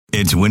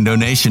It's Window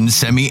Nation's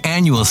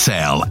semi-annual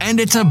sale, and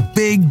it's a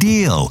big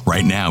deal.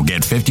 Right now,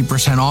 get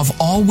 50% off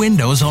all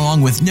windows along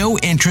with no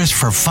interest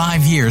for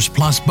 5 years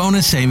plus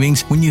bonus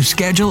savings when you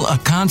schedule a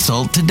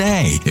consult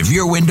today. If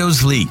your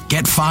windows leak,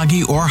 get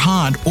foggy or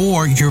hot,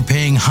 or you're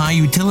paying high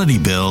utility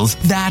bills,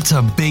 that's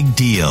a big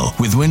deal.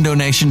 With Window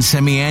Nation's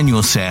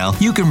semi-annual sale,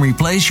 you can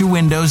replace your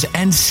windows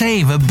and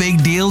save a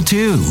big deal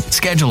too.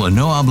 Schedule a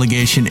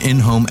no-obligation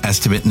in-home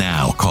estimate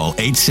now. Call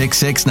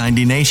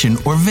 866-90-NATION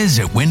or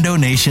visit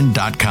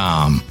windownation.com.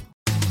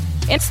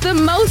 It's the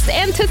most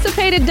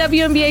anticipated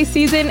WNBA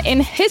season in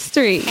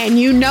history. And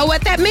you know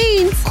what that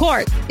means.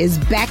 Court is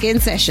back in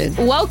session.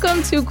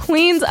 Welcome to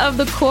Queens of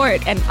the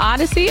Court, an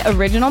Odyssey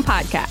original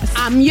podcast.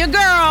 I'm your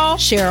girl,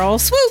 Cheryl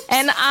Swoop.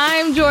 And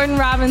I'm Jordan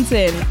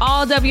Robinson.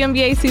 All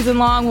WNBA season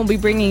long, we'll be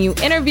bringing you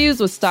interviews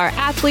with star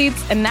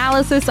athletes,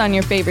 analysis on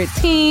your favorite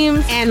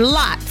teams, and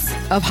lots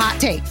of hot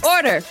takes.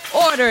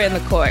 Order in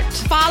the court.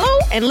 Follow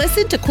and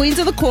listen to Queens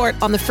of the Court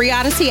on the free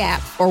Odyssey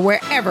app or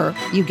wherever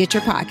you get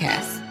your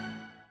podcasts.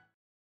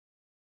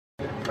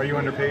 Are you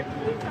underpaid?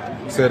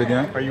 Say it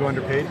again. Are you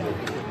underpaid?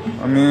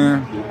 I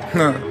mean,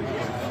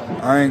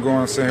 I ain't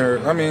going to sit here.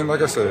 I mean,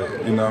 like I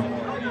said, you know,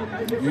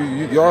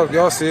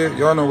 y'all see it.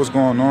 Y'all know what's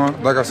going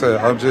on. Like I said,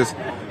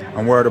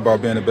 I'm worried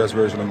about being the best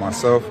version of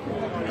myself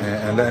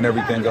and letting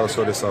everything else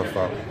sort itself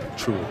out.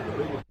 True.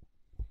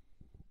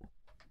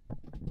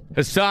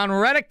 Haason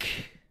Reddick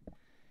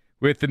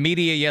with the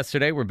media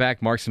yesterday. We're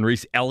back. Marks and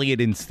Reese, Elliott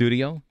in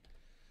studio.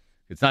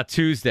 It's not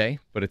Tuesday,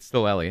 but it's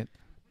still Elliott.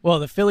 Well,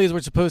 the Phillies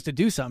were supposed to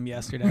do something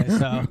yesterday,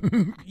 so.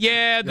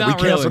 Yeah, we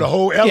canceled the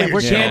whole Elliott. Yeah,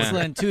 we're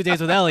canceling 2 days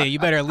with Elliott. You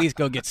better at least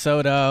go get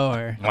Soto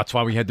or. That's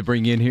why we had to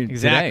bring you in here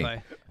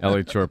today.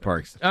 Elliott Shore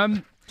Parks.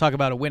 Talk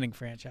about a winning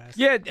franchise.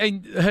 Yeah,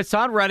 and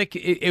Haason Reddick,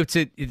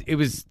 it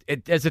was,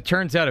 as it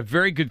turns out, a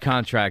very good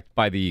contract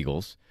by the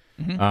Eagles.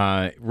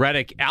 Mm-hmm.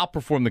 Reddick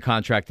outperformed the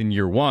contract in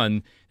year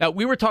one. Now,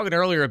 we were talking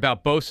earlier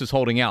about Bosa's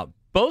holding out.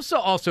 Bosa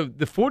also,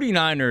 the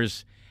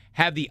 49ers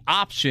have the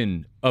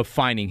option of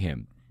fining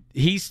him.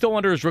 He's still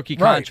under his rookie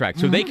contract,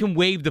 so they can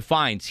waive the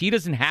fines. He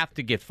doesn't have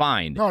to get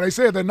fined. No, they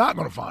said they're not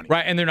going to fine him.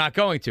 Right, and they're not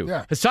going to.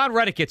 Yeah. Haason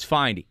Reddick gets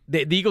fined.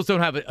 The Eagles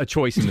don't have a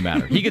choice in the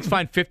matter. He gets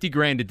fined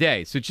 $50,000 a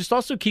day. So just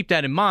also keep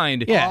that in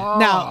mind. Yeah.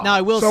 Now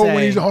I will say. So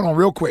when hold on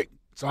real quick.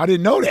 So I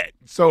didn't know that.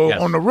 So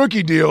on the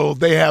rookie deal,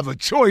 they have a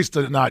choice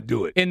to not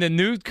do it. In the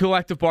new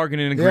collective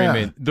bargaining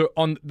agreement,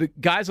 the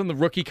guys on the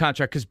rookie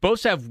contract, because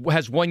Bosa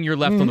has 1 year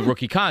left on the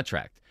rookie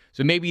contract.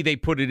 So maybe they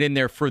put it in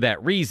there for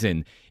that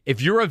reason. If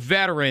you're a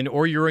veteran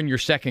or you're in your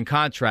second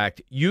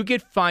contract, you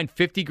get fined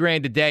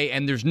 $50,000 a day,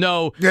 and there's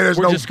no,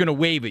 we're just going to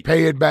waive it.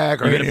 Pay it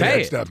back or any of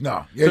that stuff.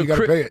 No. Yeah, you got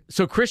to pay it.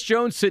 So Chris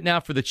Jones sitting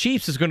out for the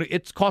Chiefs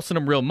it's costing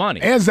him real money.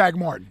 And Zach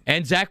Martin.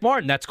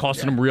 That's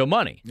costing him real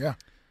money. Yeah.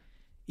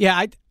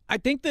 Yeah, I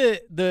think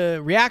the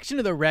reaction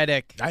to the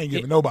Reddick. I ain't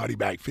giving nobody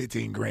back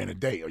 $15,000 a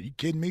day. Are you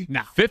kidding me?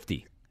 No.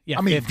 50. Yeah,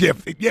 I mean,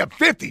 50. Yeah,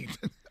 50.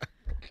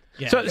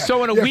 Yeah.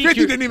 So in a week,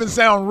 50 didn't even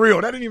sound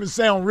real. That didn't even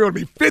sound real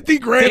to me.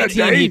 $50,000 a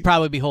day. He'd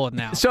probably be holding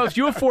out. So if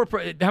you have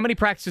how many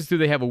practices do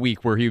they have a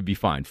week where he would be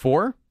fined?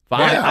 4? 5?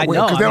 Yeah, I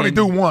know because they only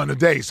do one a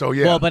day. So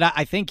yeah. Well, but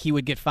I think he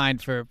would get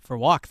fined for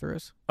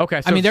walkthroughs.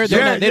 Okay, so I mean they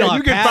don't.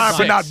 You get fined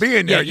for not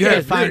being there. You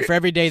get fined for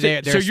every day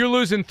there. So you're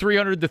losing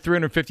 $300,000 to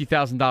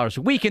 $350,000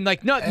 a week, and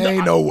ain't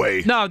no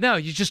way. No,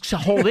 you just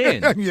hold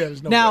in.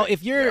 There's no now, way.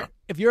 if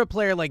you're a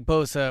player like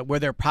Bosa, where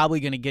they're probably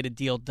going to get a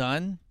deal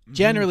done,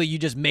 generally you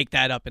just make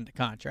that up in the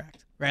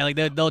contract. Right, like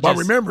they'll just. But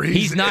remember,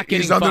 he's not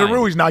getting he's under fined. the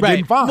rule. He's not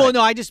getting fined. Well, no,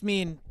 I just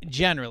mean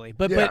generally.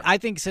 But I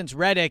think since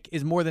Reddick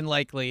is more than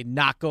likely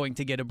not going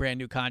to get a brand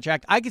new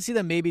contract, I could see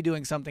them maybe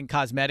doing something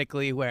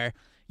cosmetically where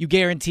you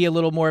guarantee a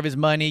little more of his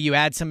money, you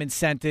add some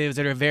incentives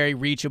that are very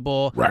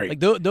reachable. Right, like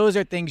those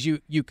are things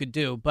you could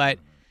do. But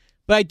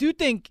I do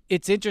think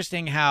it's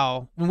interesting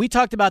how when we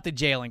talked about the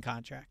Jalen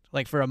contract,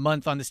 like for a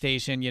month on the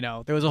station,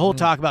 there was a whole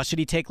talk about should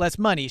he take less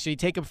money, should he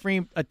take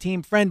a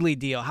team friendly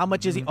deal, how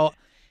much is he?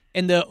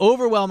 And the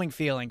overwhelming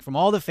feeling from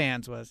all the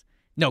fans was,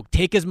 no,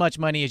 take as much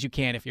money as you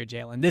can if you're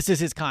Jalen. This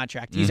is his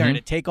contract. He's earned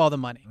it. Take all the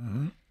money.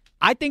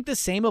 I think the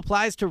same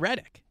applies to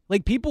Reddick.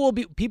 Like people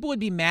would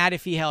be mad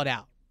if he held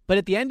out. But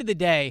at the end of the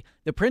day,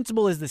 the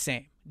principle is the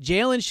same.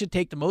 Jalen should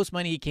take the most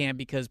money he can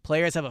because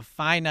players have a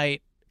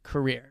finite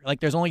career. Like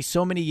there's only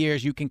so many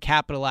years you can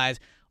capitalize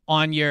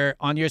on your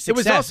success. It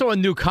was also a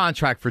new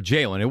contract for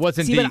Jalen. It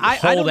wasn't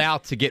hold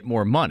out to get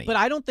more money. But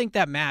I don't think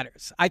that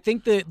matters. I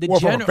think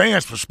from a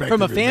fan's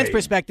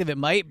perspective, it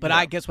might. But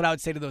I guess what I would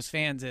say to those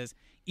fans is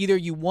either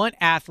you want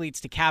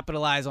athletes to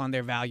capitalize on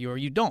their value or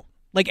you don't.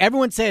 Like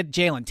everyone said,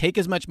 Jalen, take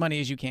as much money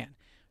as you can.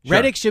 Sure.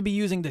 Reddick should be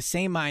using the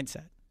same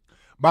mindset.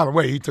 By the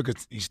way,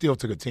 he still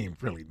took a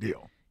team-friendly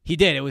deal. He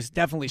did. It was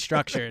definitely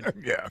structured.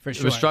 For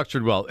sure. It was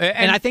structured well.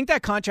 And I think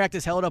that contract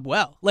is held up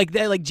well. Like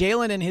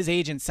Jalen and his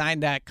agent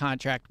signed that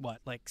contract,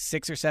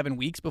 6 or 7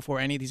 weeks before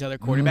any of these other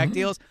quarterback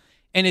deals?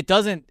 And it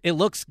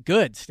looks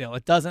good still.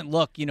 It doesn't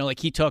look, like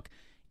he took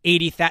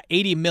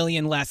 $80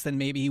 million less than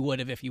maybe he would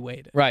have if he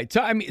waited. Right.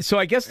 So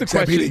I guess the Except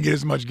question, he didn't get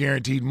as much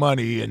guaranteed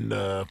money in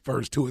the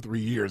first 2 or 3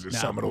 years as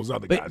some of those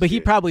other guys. But he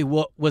did. probably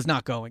was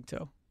not going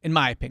to, in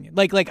my opinion.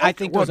 Like I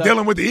think. Well,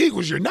 dealing with the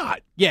Eagles, you're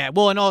not. Yeah.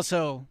 Well, and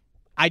also,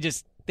 I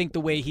just think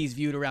the way he's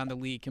viewed around the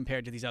league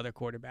compared to these other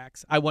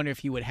quarterbacks, I wonder if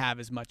he would have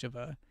as much of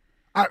a.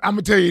 I'm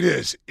gonna tell you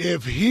this: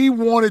 if he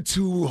wanted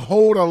to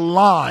hold a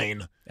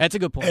line. That's a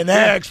good point. And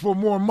ask for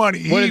more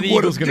money. What are the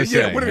Eagles going to say?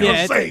 Yeah, what are they going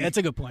to say? That's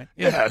a good point.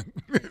 Yeah.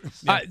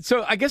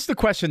 So I guess the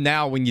question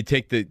now, when you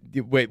take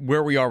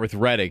where we are with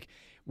Reddick,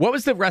 what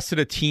was the rest of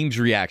the team's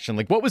reaction?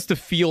 Like, what was the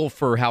feel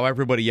for how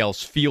everybody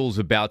else feels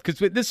about?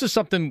 Because this is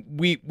something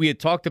we had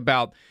talked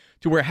about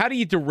to where how do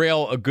you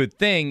derail a good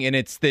thing? And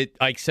it's that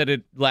I said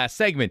it last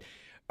segment.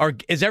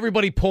 Is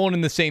everybody pulling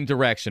in the same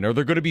direction? Are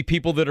there going to be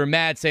people that are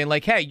mad saying,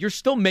 like, hey, you're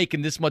still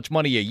making this much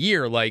money a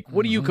year? Like,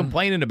 what are you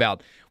complaining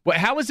about?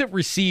 How is it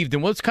received,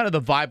 and what's kind of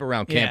the vibe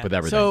around camp with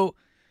everything? So,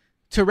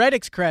 to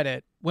Reddick's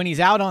credit, when he's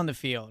out on the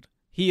field,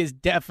 he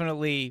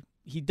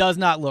does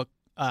not look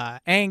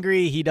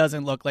angry. He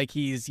doesn't look like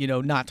he's,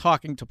 not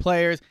talking to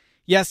players.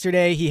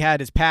 Yesterday, he had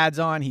his pads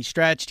on. He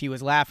stretched. He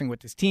was laughing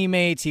with his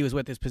teammates. He was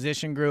with his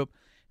position group.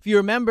 If you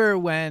remember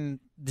when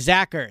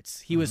Zach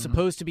Ertz, he was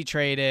supposed to be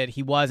traded.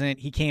 He wasn't.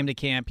 He came to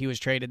camp. He was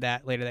traded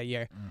later that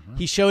year.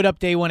 He showed up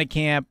day one at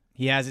camp.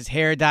 He has his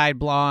hair dyed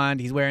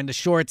blonde. He's wearing the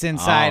shorts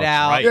inside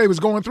out. Right. Yeah, he was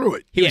going through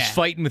it. He was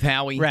fighting with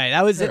Howie. Right.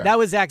 That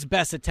was Zach's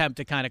best attempt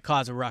to kind of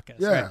cause a ruckus.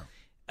 Yeah. Right?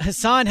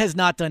 Haason has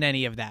not done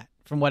any of that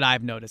from what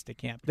I've noticed at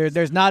camp.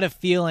 There's not a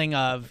feeling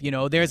of,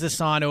 there's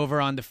Haason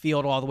over on the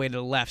field all the way to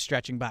the left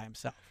stretching by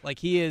himself. Like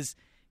he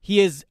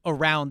is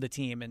around the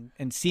team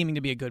and seeming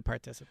to be a good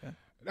participant.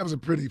 That was a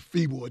pretty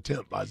feeble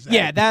attempt by Zach.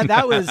 Yeah,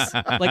 that was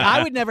like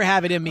I would never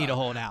have it in me to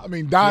hold out. I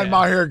mean, dyeing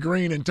my hair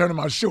green and turning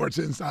my shorts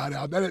inside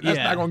out. That's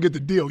not going to get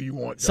the deal you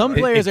want. Some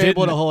players are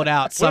able to hold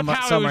out. Some are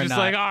was not. Just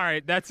like, all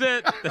right, that's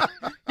it.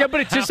 Yeah, but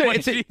it's just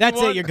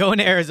that's it. You're going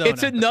to Arizona.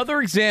 It's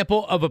another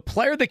example of a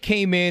player that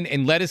came in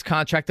and let his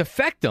contract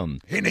affect him.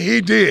 And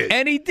he did.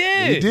 And he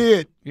did. He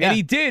did. Yeah. And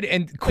he did.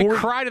 And Corey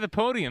cried to the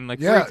podium like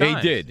 3 times. He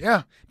did.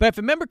 Yeah. But if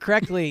I remember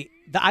correctly,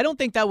 I don't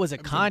think that was a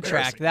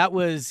contract. That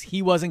was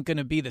he wasn't going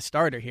to be the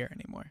starter here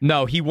anymore.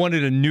 No, he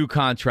wanted a new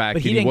contract.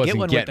 But he didn't get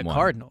one with the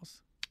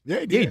Cardinals. Yeah,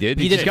 he did. Yeah, he did.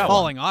 He just did got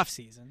falling off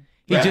season.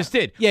 He just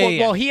did. Yeah,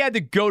 well, he had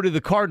to go to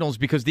the Cardinals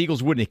because the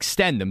Eagles wouldn't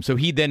extend him. So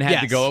he then had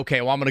to go, okay,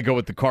 well, I'm going to go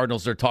with the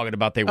Cardinals. They're talking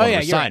about they want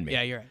to sign me.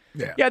 Yeah, you're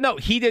right. Yeah, no,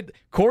 he did.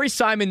 Corey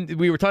Simon,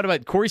 we were talking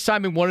about Corey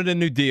Simon wanted a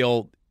new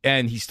deal,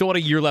 and he still had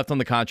a year left on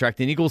the contract.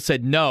 And the Eagles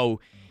said no.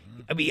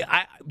 I mean,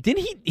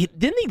 didn't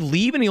he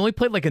leave and he only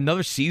played like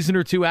another season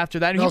or two after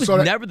that? And he was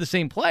never the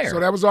same player. So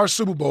that was our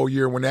Super Bowl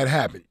year when that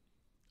happened.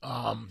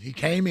 He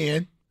came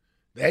in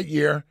that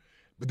year,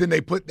 but then they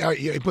put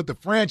the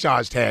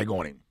franchise tag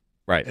on him.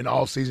 Right. In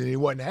all season, he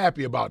wasn't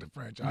happy about the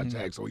franchise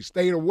tag, so he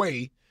stayed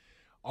away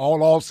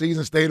all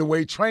season, stayed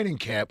away training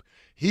camp.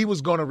 He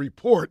was going to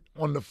report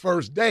on the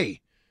first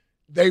day.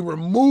 They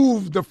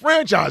removed the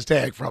franchise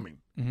tag from him.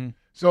 Mm-hmm.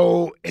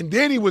 So, and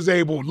then he was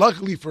able,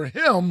 luckily for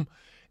him,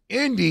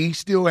 Indy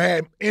still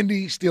had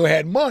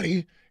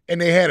money,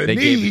 and they had a need,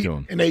 gave it to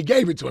him. and they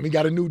gave it to him. He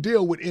got a new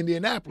deal with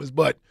Indianapolis,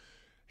 but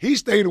he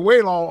stayed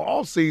away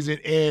all season,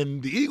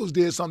 and the Eagles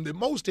did something that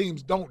most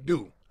teams don't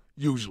do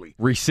usually.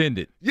 Rescind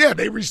it. Yeah,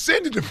 they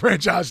rescinded the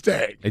franchise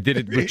tag. They did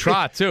it with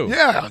Trot, too.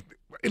 Yeah.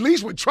 At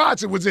least with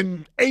Trotz, it was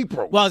in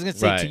April. Well, I was going to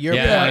say, to your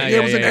point.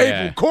 It was in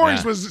April.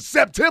 Corey's was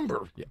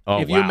September.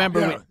 Oh, if you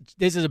remember,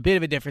 this is a bit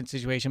of a different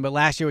situation, but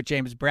last year with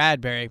James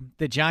Bradbury,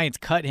 the Giants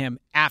cut him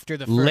after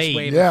the first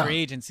wave of free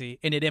agency,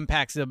 and it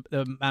impacts the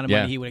amount of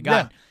money he would have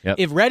gotten. Yep.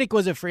 If Reddick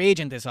was a free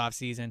agent this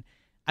offseason,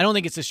 I don't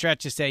think it's a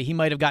stretch to say he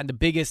might have gotten the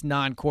biggest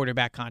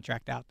non-quarterback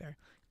contract out there.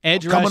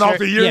 Edge coming rusher, off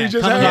the year he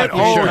just had?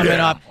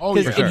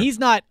 And he's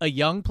not a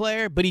young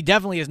player, but he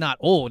definitely is not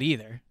old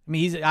either. I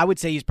mean, I would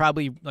say he's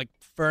probably like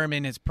firm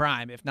in his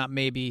prime, if not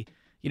maybe,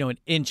 an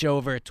inch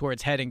over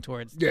heading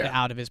towards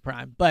out of his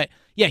prime. But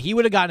yeah, he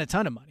would have gotten a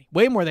ton of money,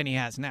 way more than he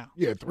has now.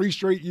 Yeah, 3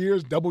 straight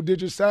years,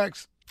 double-digit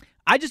sacks.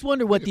 I just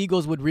wonder what the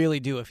Eagles would really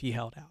do if he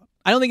held out.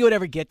 I don't think it would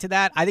ever get to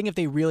that. I think if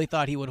they really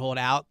thought he would hold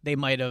out, they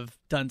might have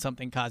done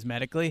something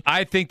cosmetically.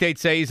 I think they'd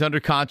say he's under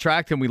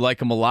contract and we like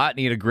him a lot, and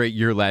he had a great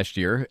year last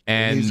year.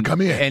 And he needs to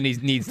come in. And he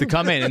needs to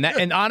come in.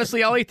 And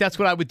honestly, Elliot, that's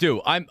what I would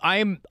do.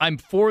 I'm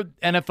for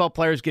NFL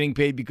players getting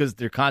paid because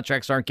their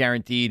contracts aren't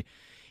guaranteed.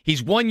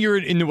 He's 1 year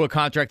into a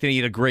contract and he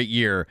had a great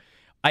year.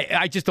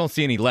 I just don't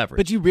see any leverage.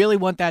 But you really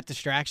want that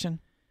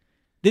distraction?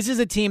 This is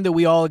a team that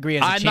we all agree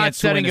has a chance to win I'm not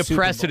setting a Super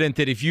Bowl. precedent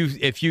that if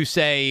you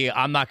say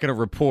I'm not going to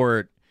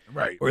report,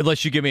 right, or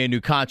unless you give me a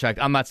new contract,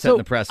 I'm not setting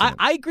the precedent.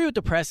 I agree with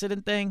the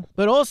precedent thing,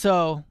 but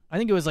also I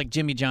think it was like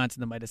Jimmy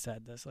Johnson that might have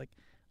said this. Like,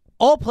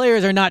 all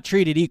players are not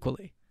treated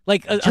equally.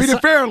 Like treated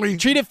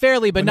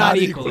fairly, but not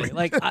equally.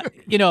 Like,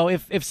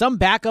 if some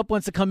backup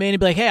wants to come in and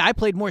be like, "Hey, I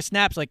played more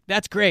snaps," like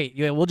that's great.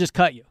 We'll just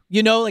cut you.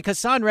 Like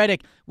Haason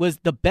Reddick was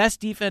the best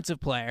defensive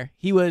player.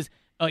 He was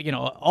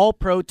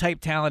all-pro type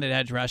talented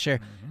edge rusher.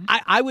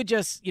 I would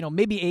just,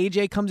 maybe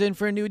AJ comes in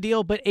for a new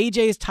deal, but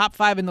AJ is top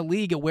 5 in the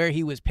league at where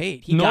he was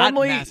paid. He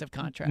Normally, got a massive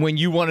contract. When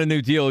you want a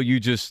new deal, you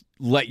just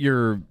let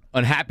your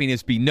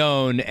unhappiness be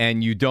known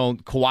and you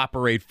don't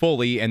cooperate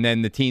fully, and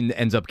then the team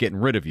ends up getting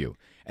rid of you.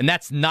 And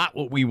that's not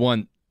what we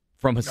want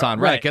from Haason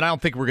Reddick, and I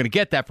don't think we're going to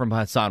get that from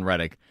Haason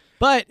Reddick.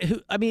 But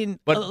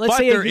let's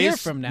say a year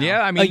from now.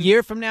 Yeah, a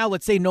year from now,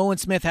 let's say Nolan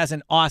Smith has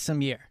an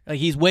awesome year. Like,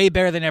 he's way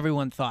better than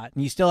everyone thought,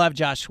 and you still have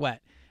Josh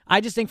Sweat. I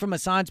just think from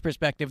Hasan's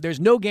perspective, there's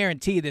no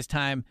guarantee this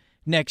time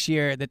next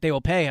year that they will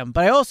pay him.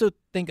 But I also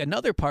think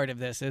another part of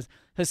this is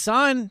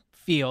Haason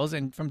feels,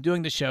 and from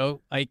doing the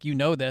show, like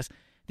this,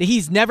 that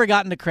he's never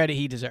gotten the credit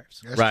he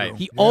deserves. That's right. true.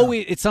 He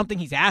always, it's something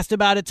he's asked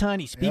about a ton.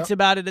 He speaks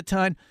about it a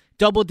ton.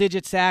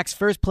 Double-digit sacks,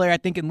 first player I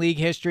think in league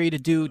history to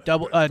do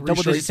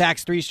double-digit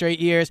sacks 3 straight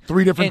years.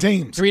 3 different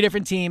teams. 3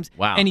 different teams.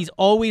 Wow. And he's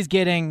always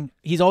getting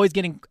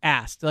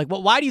asked, like,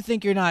 well, why do you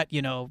think you're not,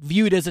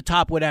 viewed as a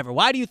top whatever?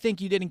 Why do you think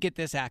you didn't get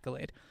this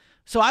accolade?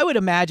 So I would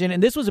imagine,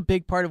 and this was a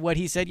big part of what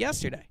he said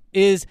yesterday,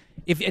 is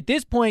if at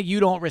this point you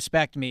don't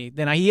respect me,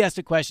 then he has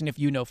to question if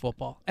you know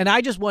football. And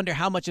I just wonder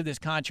how much of this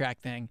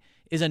contract thing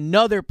is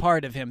another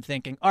part of him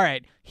thinking, all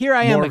right, here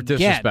I am More of again.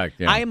 disrespect,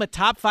 yeah. I am a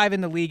top 5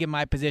 in the league in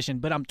my position,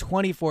 but I'm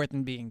 24th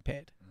in being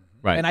paid.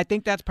 Right. And I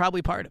think that's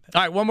probably part of it.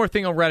 All right, one more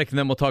thing on Reddick, and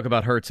then we'll talk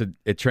about Hurts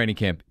at training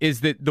camp,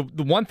 is that the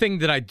one thing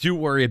that I do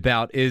worry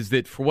about is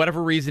that for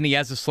whatever reason he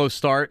has a slow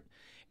start.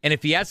 And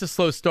if he has a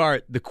slow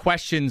start, the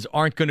questions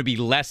aren't going to be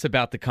less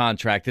about the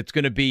contract. It's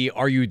going to be,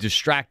 are you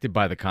distracted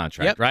by the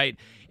contract, right?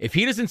 If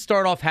he doesn't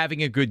start off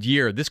having a good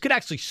year, this could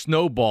actually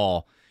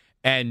snowball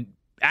and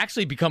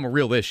actually become a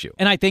real issue.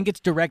 And I think it's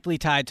directly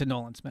tied to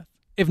Nolan Smith.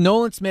 If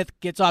Nolan Smith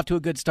gets off to a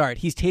good start,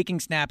 he's taking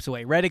snaps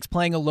away. Reddick's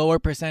playing a lower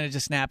percentage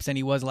of snaps than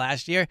he was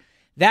last year.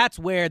 That's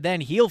where then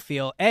he'll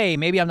feel,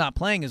 maybe I'm not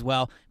playing as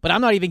well, but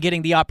I'm not even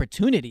getting the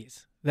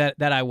opportunities that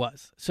I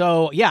was.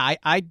 So, yeah,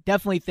 I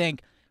definitely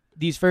think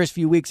these first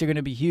few weeks are going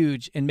to be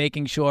huge in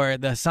making sure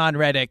the Haason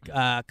Reddick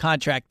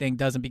contract thing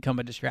doesn't become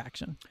a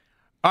distraction.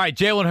 All right,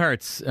 Jalen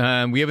Hurts.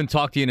 We haven't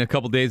talked to you in a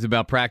couple days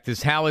about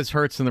practice. How has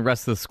Hurts and the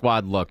rest of the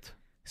squad looked?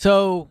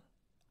 So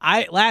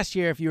last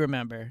year, if you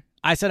remember,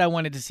 I said I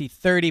wanted to see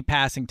 30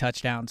 passing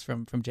touchdowns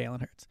from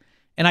Jalen Hurts.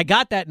 And I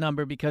got that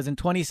number because in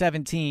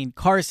 2017,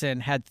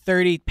 Carson had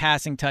 30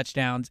 passing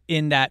touchdowns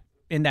in that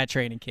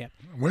training camp.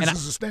 Wentz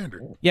is the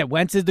standard. Yeah,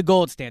 Wentz is the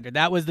gold standard.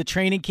 That was the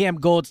training camp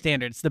gold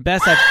standard. It's the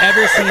best I've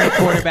ever seen a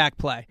quarterback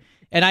play.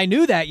 And I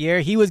knew that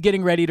year he was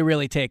getting ready to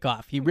really take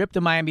off. He ripped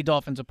the Miami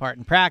Dolphins apart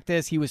in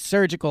practice. He was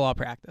surgical all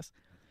practice.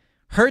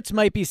 Hurts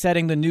might be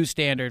setting the new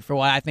standard for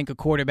what I think a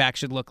quarterback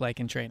should look like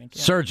in training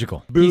camp.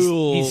 Surgical.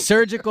 He's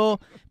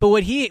surgical, but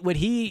what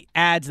he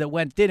adds that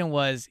Wentz didn't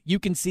was you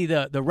can see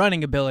the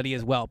running ability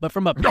as well. But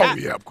from a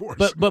of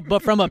course.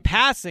 But from a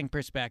passing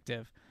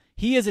perspective,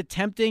 he is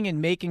attempting and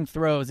making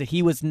throws that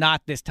he was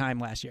not this time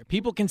last year.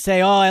 People can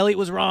say, Elliott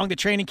was wrong, the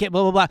training camp,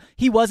 blah, blah, blah.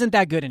 He wasn't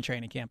that good in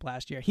training camp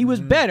last year. He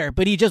was better,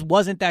 but he just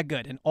wasn't that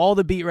good. And all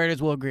the beat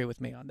writers will agree with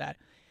me on that.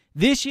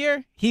 This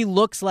year, he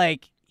looks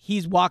like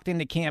he's walked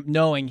into camp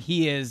knowing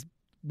he is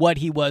what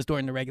he was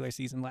during the regular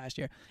season last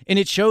year. And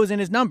it shows in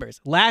his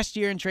numbers. Last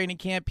year in training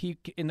camp,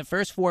 in the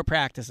first 4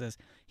 practices,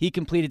 he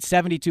completed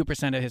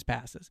 72% of his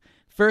passes.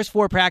 First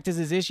 4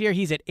 practices this year,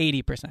 he's at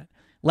 80%.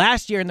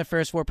 Last year in the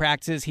first 4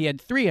 practices, he had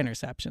 3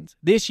 interceptions.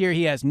 This year,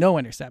 he has no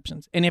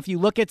interceptions. And if you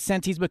look at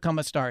since he's become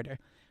a starter,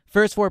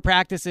 first 4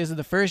 practices of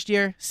the first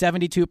year,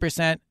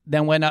 72%,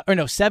 then went up,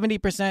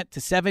 70% to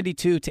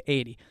 72 to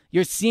 80.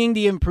 You're seeing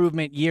the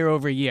improvement year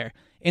over year.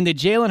 And the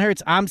Jalen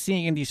Hurts I'm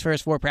seeing in these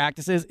first 4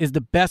 practices is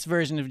the best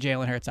version of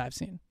Jalen Hurts I've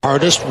seen.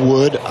 Hardest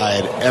wood I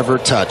had ever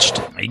touched.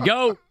 There you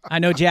go. I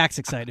know Jack's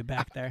excited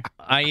back there.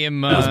 I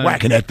am I was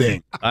whacking that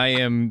thing. I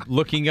am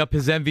looking up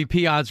his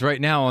MVP odds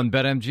right now on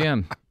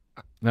BetMGM.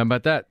 How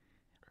about that?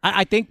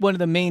 I think one of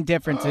the main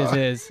differences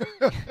is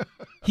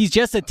he's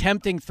just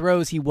attempting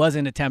throws he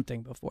wasn't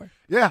attempting before.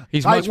 Yeah.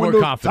 He's much more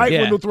confident. Tight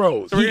Yeah. window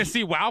throws. So we're going to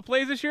see wow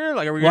plays this year?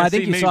 Like, are we Well, going I to see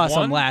think you maybe saw one?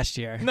 some last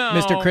year. No.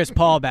 Mr. Chris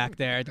Paul back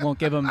there. It won't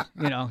give him,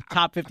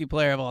 top 50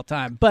 player of all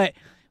time. But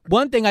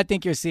one thing I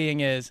think you're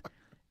seeing is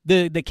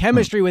the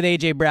chemistry with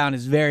A.J. Brown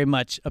is very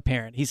much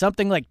apparent. He's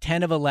something like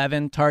 10 of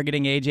 11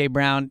 targeting A.J.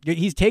 Brown.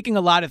 He's taking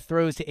a lot of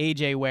throws to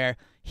A.J. where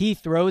he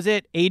throws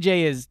it.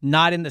 A.J. is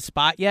not in the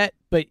spot yet,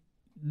 but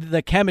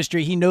the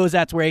chemistry, he knows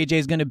that's where AJ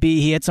is going to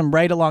be. He hits him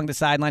right along the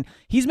sideline.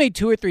 He's made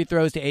 2 or 3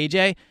 throws to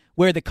AJ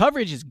where the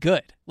coverage is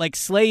good. Like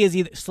Slay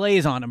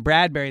is on him,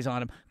 Bradbury's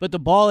on him, but the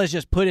ball is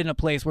just put in a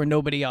place where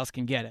nobody else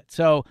can get it.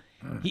 So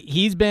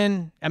he's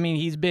been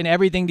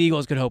everything the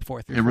Eagles could hope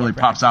for. It really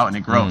pops out and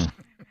it grows.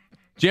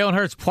 Jalen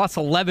Hurts plus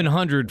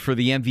 1,100 for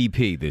the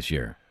MVP this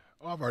year.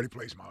 Oh, I've already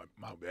placed my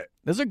bet.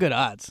 Those are good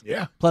odds.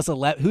 Yeah. Plus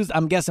 11.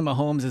 I'm guessing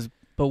Mahomes is.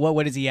 But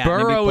what is he at?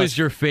 Burrow Maybe is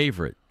your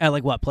favorite. At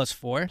like what, plus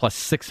 4? Plus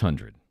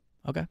 600.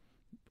 Okay.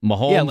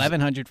 Mahomes, Yeah,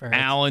 1,100 for Hurts.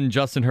 Allen,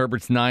 Justin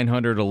Herbert's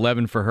 900,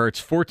 11 for Hurts,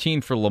 14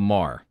 for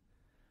Lamar.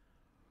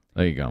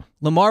 There you go.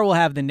 Lamar will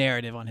have the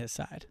narrative on his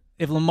side.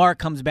 if Lamar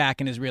comes back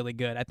and is really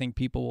good, I think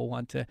people will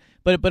want to.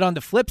 But on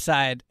the flip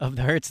side of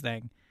the Hurts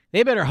thing,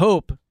 they better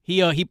hope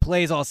he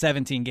plays all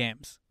 17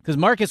 games because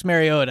Marcus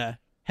Mariota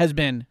has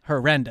been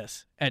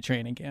horrendous at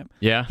training camp.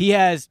 Yeah. He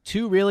has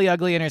 2 really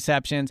ugly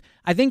interceptions.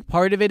 I think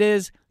part of it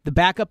is the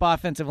backup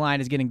offensive line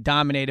is getting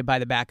dominated by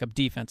the backup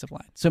defensive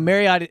line. So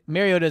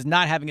Mariota is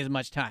not having as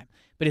much time.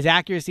 But his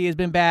accuracy has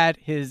been bad,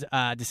 his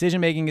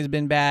decision-making has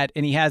been bad,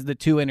 and he has the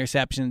 2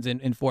 interceptions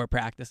in 4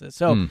 practices.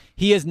 So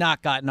he has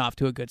not gotten off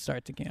to a good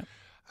start to camp.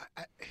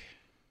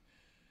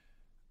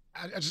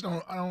 I just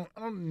don't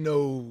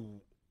know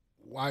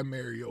why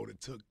Mariota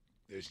took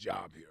this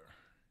job here.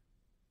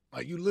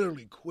 Like, you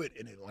literally quit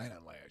in Atlanta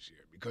last year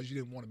because you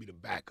didn't want to be the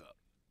backup.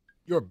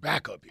 You're a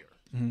backup here.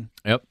 Mm-hmm.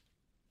 Yep.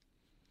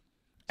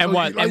 And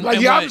so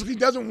he obviously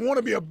doesn't want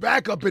to be a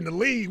backup in the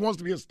league. He wants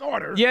to be a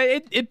starter. Yeah,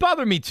 it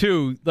bothered me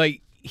too.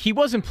 Like, he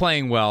wasn't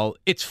playing well.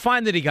 It's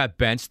fine that he got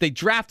benched. They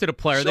drafted a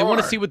player. Sure. They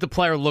want to see what the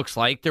player looks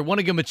like. They want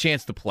to give him a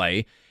chance to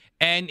play.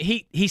 And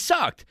he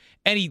sucked.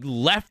 And he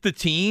left the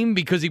team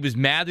because he was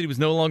mad that he was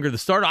no longer the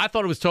starter. I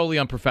thought it was totally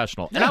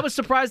unprofessional. And I was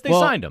surprised they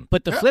signed him.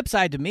 But the flip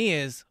side to me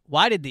is,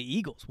 why did the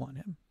Eagles want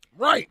him?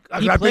 Right.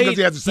 I think because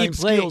he has the same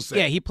skill set.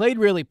 Yeah, he played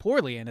really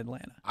poorly in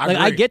Atlanta.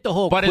 I get the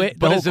whole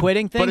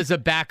quitting thing. But as a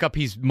backup,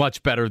 he's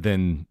much better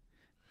than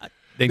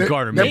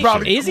Gardner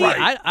Minshew. Is he?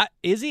 Right.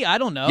 Is he? I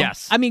don't know.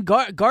 Yes. I mean,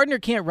 Gardner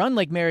can't run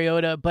like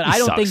Mariota, but I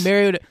don't sucks.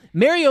 think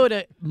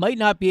Mariota might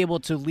not be able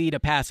to lead a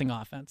passing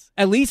offense.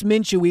 At least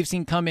Minshew, we've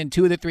seen come in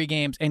 2 of the 3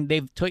 games, and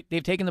they've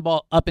taken the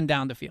ball up and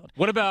down the field.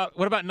 What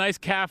about nice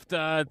calfed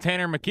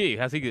Tanner McKee?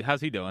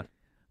 How's he doing?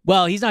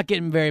 Well, he's not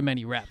getting very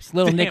many reps.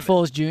 Little Nick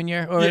Foles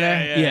Jr. over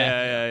there.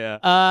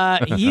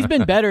 Yeah. He's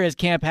been better as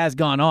camp has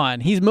gone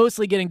on. He's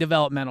mostly getting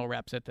developmental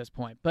reps at this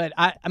point. But,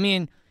 I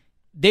mean,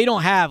 they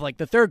don't have, like,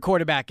 the third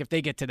quarterback. If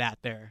they get to that,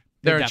 they're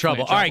in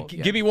trouble. All right,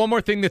 give me one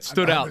more thing that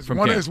stood out from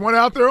camp. There's one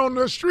out there on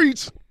the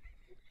streets.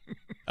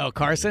 Oh,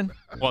 Carson?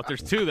 Well,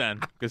 there's 2 then,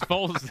 because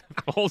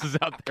Foles is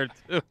out there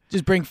too.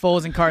 Just bring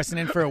Foles and Carson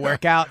in for a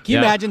workout. Can you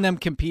imagine them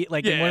compete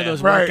in one of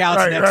those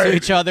workouts next to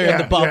each other in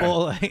the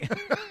bubble?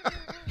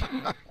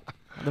 Yeah.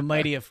 The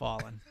mighty have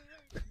fallen.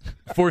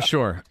 For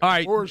sure. All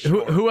right. For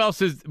sure. Who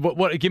else is?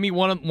 What? Give me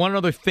one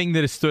other thing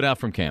that has stood out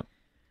from camp.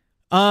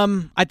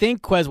 I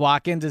think Quez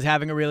Watkins is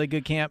having a really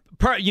good camp.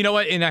 You know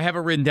what? And I have it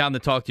written down to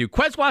talk to you.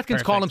 Quez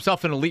Watkins calling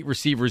himself an elite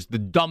receiver is the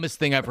dumbest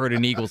thing I've heard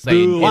an Eagle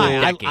say.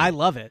 Why? I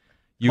love it.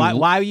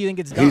 Why do you think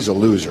it's dumb? He's a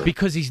loser.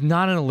 Because he's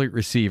not an elite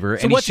receiver.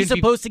 So what's he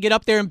supposed to get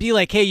up there and be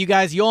like, hey, you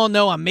guys, you all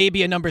know I'm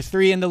maybe a number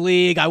 3 in the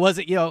league. I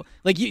wasn't,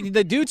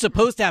 the dude's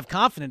supposed to have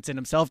confidence in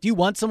himself. Do you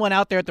want someone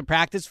out there at the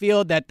practice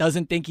field that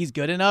doesn't think he's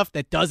good enough,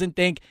 that doesn't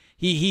think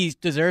he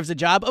deserves a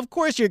job? Of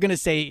course he's going to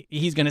say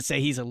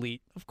he's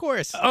elite. Of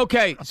course.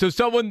 Okay, so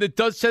someone that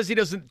says he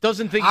doesn't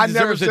think he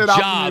deserves a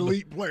job I'm an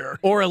elite player.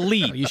 or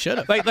elite. You should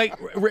have.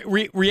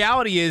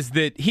 Reality is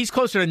that he's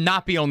closer to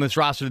not being on this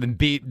roster than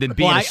being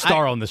a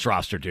star on this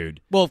roster,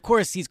 dude. Well, of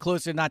course he's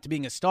closer not to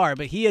being a star,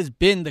 but he has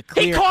been the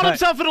clear. He called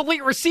himself an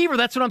elite receiver.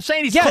 That's what I'm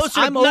saying. He's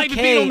closer to not even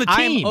being on the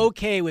team. I'm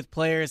okay with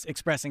players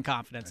expressing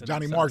confidence in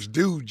Johnny themselves. Marks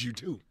dude you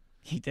too.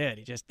 He did.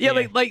 He just you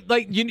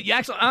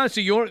actually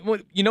honestly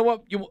you know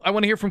what I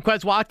want to hear from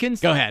Quez Watkins.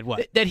 Go ahead.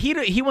 What? That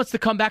he wants to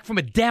come back from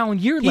a down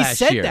year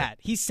last year.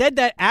 He said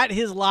that at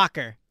his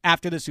locker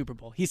after the Super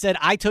Bowl. He said,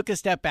 I took a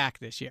step back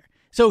this year.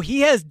 So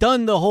he has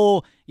done the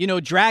whole,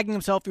 dragging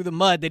himself through the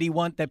mud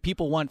that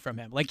people want from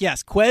him. Like,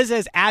 yes, Quez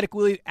has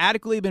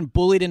adequately been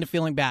bullied into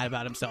feeling bad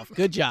about himself.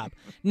 Good job.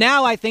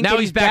 Now I think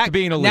he's back to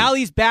being elite. Now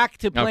he's back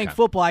to playing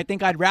football. I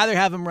think I'd rather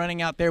have him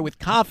running out there with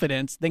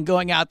confidence than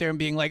going out there and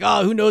being like,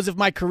 oh, who knows if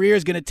my career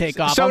is going to take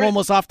off. I'm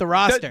almost off the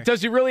roster.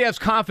 Does he really have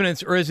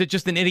confidence, or is it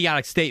just an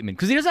idiotic statement?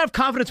 Because he doesn't have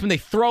confidence when they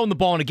throw him the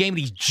ball in a game and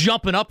he's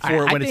jumping up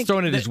for it when it's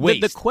thrown at his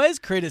waist. The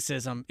Quez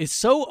criticism is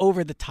so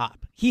over the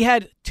top. He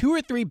had 2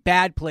 or 3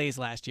 bad plays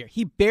last year.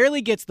 He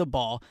barely gets the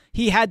ball.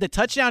 He had the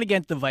touchdown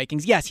against the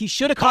Vikings. Yes, he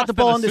should have caught the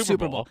ball in the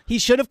Super Bowl. He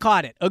should have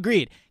caught it.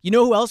 Agreed. You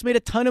know who else made a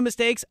ton of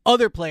mistakes?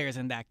 Other players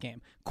in that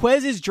game.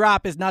 Quez's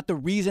drop is not the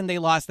reason they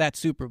lost that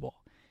Super Bowl.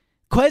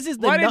 Quez is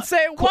I didn't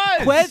say it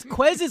was.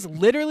 Quez is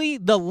literally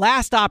the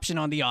last option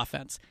on the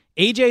offense.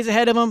 AJ's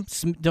ahead of him.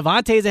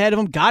 Devontae's ahead of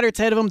him. Goddard's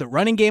ahead of him. The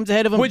running game's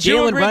ahead of him.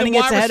 Jalen running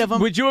it's ahead of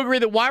him. Would you agree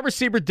that wide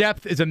receiver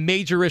depth is a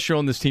major issue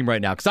on this team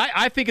right now? Because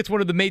I think it's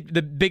one of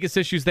the biggest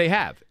issues they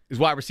have is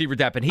wide receiver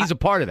depth, and he's a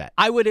part of that.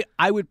 I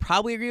would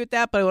probably agree with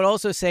that, but I would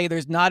also say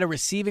there's not a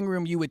receiving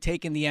room you would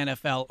take in the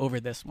NFL over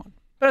this one.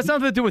 But it's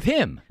nothing to do with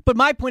him. But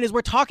my point is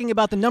we're talking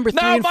about the number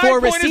 3 and 4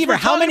 receiver.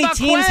 How many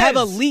teams have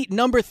elite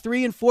number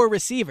 3 and 4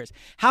 receivers?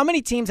 How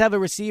many teams have a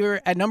receiver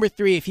at number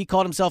 3 if he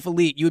called himself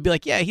elite? You would be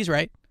like, yeah, he's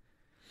right.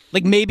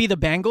 Like maybe the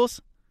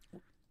Bengals?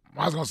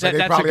 I was going to say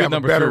they probably have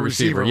a better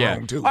receiver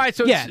room, too. All right,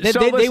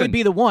 they would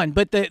be the one.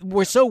 But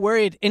we're so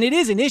worried, and it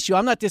is an issue.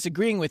 I'm not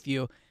disagreeing with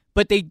you,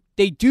 but they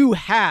do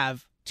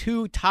have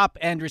 2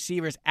 top-end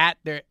receivers at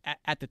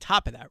the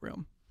top of that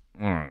room.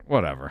 All right,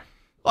 whatever.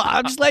 Well,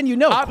 I'm just letting you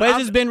know. Quez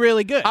has been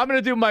really good. I'm going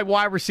to do my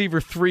wide receiver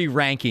 3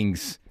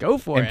 rankings. Go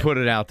for it. And put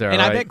it out there. And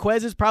right? I bet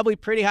Quez is probably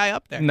pretty high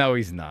up there. No,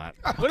 he's not.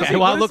 Okay,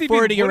 well, I look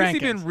forward to your rankings. What has he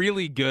been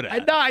really good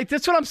at? No,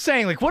 that's what I'm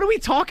saying. Like, what are we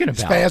talking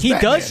about? He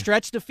does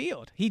stretch the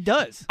field. He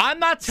does. I'm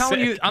not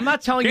telling you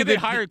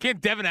that.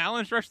 Can't Devin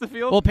Allen stretch the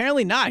field? Well,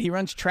 apparently not. He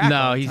runs track.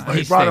 No, he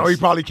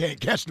probably can't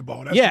catch the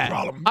ball. That's the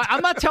problem.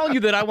 I'm not telling you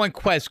that I want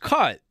Quez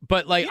cut,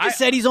 but like I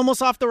said, he's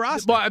almost off the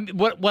roster. Well,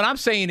 what I'm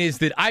saying is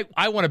that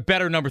I want a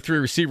better number 3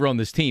 receiver on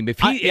this team. If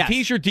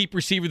he's your deep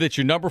receiver, that's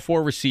your number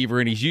 4 receiver,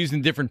 and he's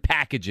using different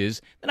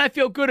packages, then I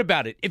feel good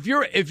about it. If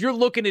you're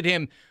looking at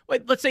him,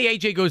 let's say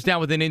AJ goes down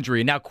with an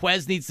injury, and now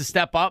Quez needs to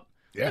step up.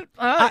 Yeah.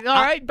 All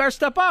right, better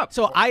step up.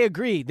 So I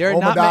agree. There are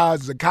not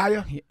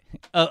Zakaya.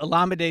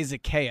 Olamide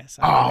Zacchaeus.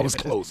 I was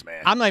close,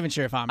 man. I'm not even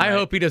sure if I'm right. I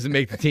hope he doesn't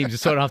make the team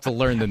just so I don't have to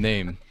learn the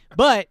name.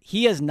 But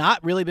he has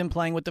not really been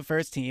playing with the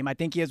first team. I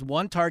think he has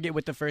 1 target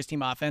with the first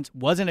team offense.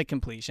 Wasn't a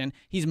completion.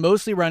 He's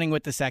mostly running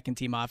with the second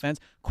team offense.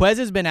 Quez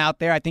has been out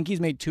there. I think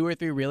he's made 2 or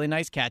 3 really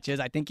nice catches.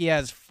 I think he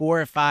has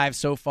 4 or 5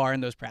 so far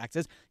in those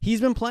practices.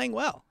 He's been playing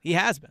well. He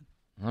has been.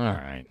 All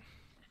right,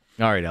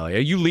 Elliot.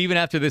 Are you leaving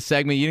after this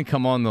segment? You didn't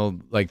come on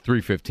till like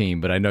 3:15,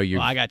 but I know you.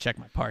 Well, I got to check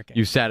my parking.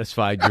 You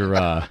satisfied your.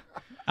 I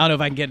don't know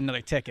if I can get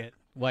another ticket.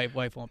 Wife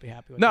won't be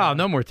happy with that.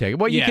 No more ticket.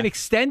 Well, you can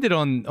extend it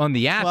on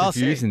the app if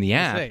you're using the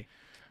app.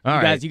 All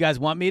right. You guys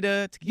want me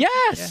to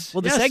Yes. Yeah.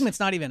 Well, the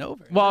segment's not even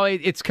over. Well,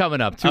 it's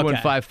coming up.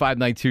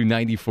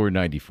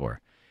 215-592-9494.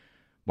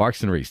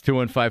 Marks and Reese,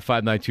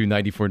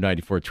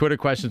 215-592-9494. Twitter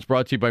questions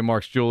brought to you by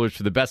Mark's Jewelers.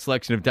 For the best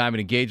selection of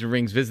diamond engagement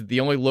rings, visit the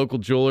only local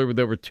jeweler with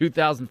over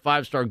 2,000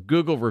 5-star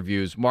Google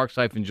reviews,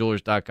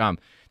 marks-jewelers.com.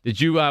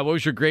 What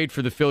was your grade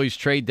for the Phillies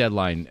trade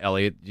deadline,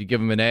 Elliot? Did you give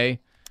them an A?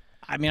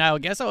 I mean, I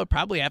guess I would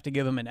probably have to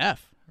give them an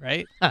F,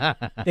 right?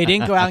 They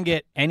didn't go out and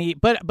get any,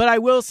 but I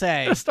will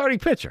say. A starting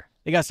pitcher.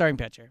 They got a starting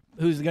pitcher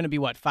who's going to be,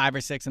 5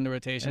 or 6 in the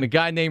rotation. And a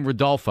guy named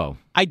Rodolfo.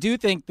 I do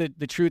think that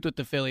the truth with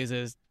the Phillies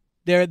is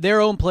their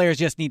own players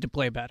just need to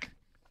play better.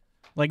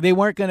 Like they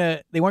weren't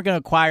gonna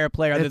acquire a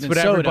player other than Soto.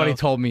 That's what everybody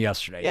told me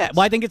yesterday. Yeah,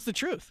 well, I think it's the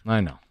truth.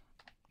 I know.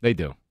 They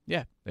do.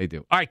 Yeah. They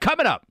do. All right,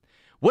 coming up.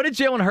 What did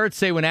Jalen Hurts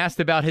say when asked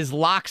about his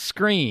lock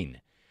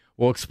screen?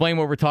 We'll explain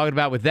what we're talking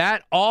about with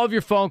that. All of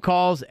your phone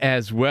calls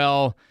as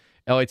well.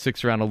 Elliot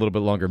sticks around a little bit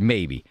longer,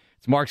 maybe.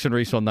 It's Marks and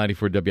Reese on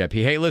 94 WIP.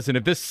 Hey, listen,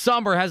 if this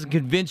summer hasn't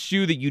convinced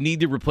you that you need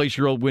to replace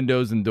your old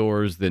windows and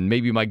doors, then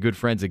maybe my good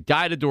friends at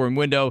Guida Door and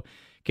Window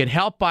can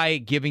help by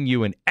giving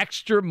you an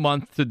extra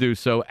month to do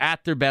so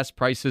at their best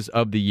prices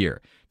of the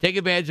year. Take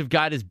advantage of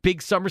Guida's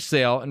big summer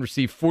sale and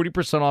receive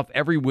 40% off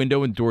every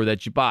window and door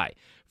that you buy.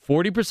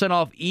 40%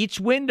 off each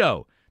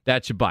window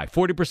that you buy.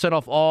 40%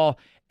 off all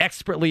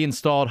expertly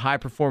installed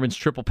high-performance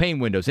triple pane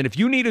windows. And if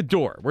you need a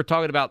door, we're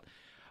talking about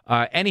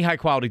any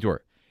high-quality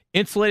door,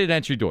 insulated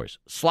entry doors,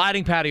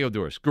 sliding patio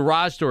doors,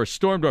 garage doors,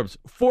 storm doors,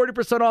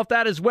 40% off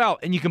that as well.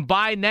 And you can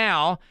buy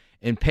now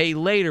and pay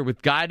later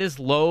with Guida's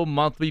low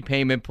monthly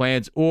payment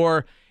plans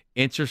or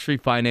interest-free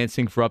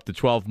financing for up to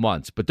 12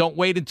 months. But don't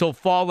wait until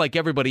fall like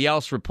everybody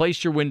else.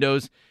 Replace your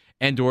windows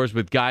and doors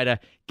with Guida.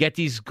 Get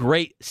these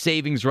great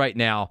savings right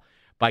now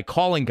by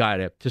calling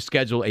Guida to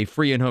schedule a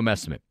free in-home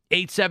estimate.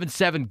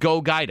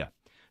 877-GO-GUIDA.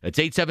 That's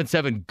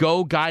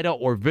 877-GO-GUIDA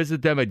or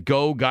visit them at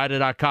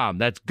GoGuida.com.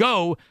 That's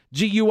GoGuida.com.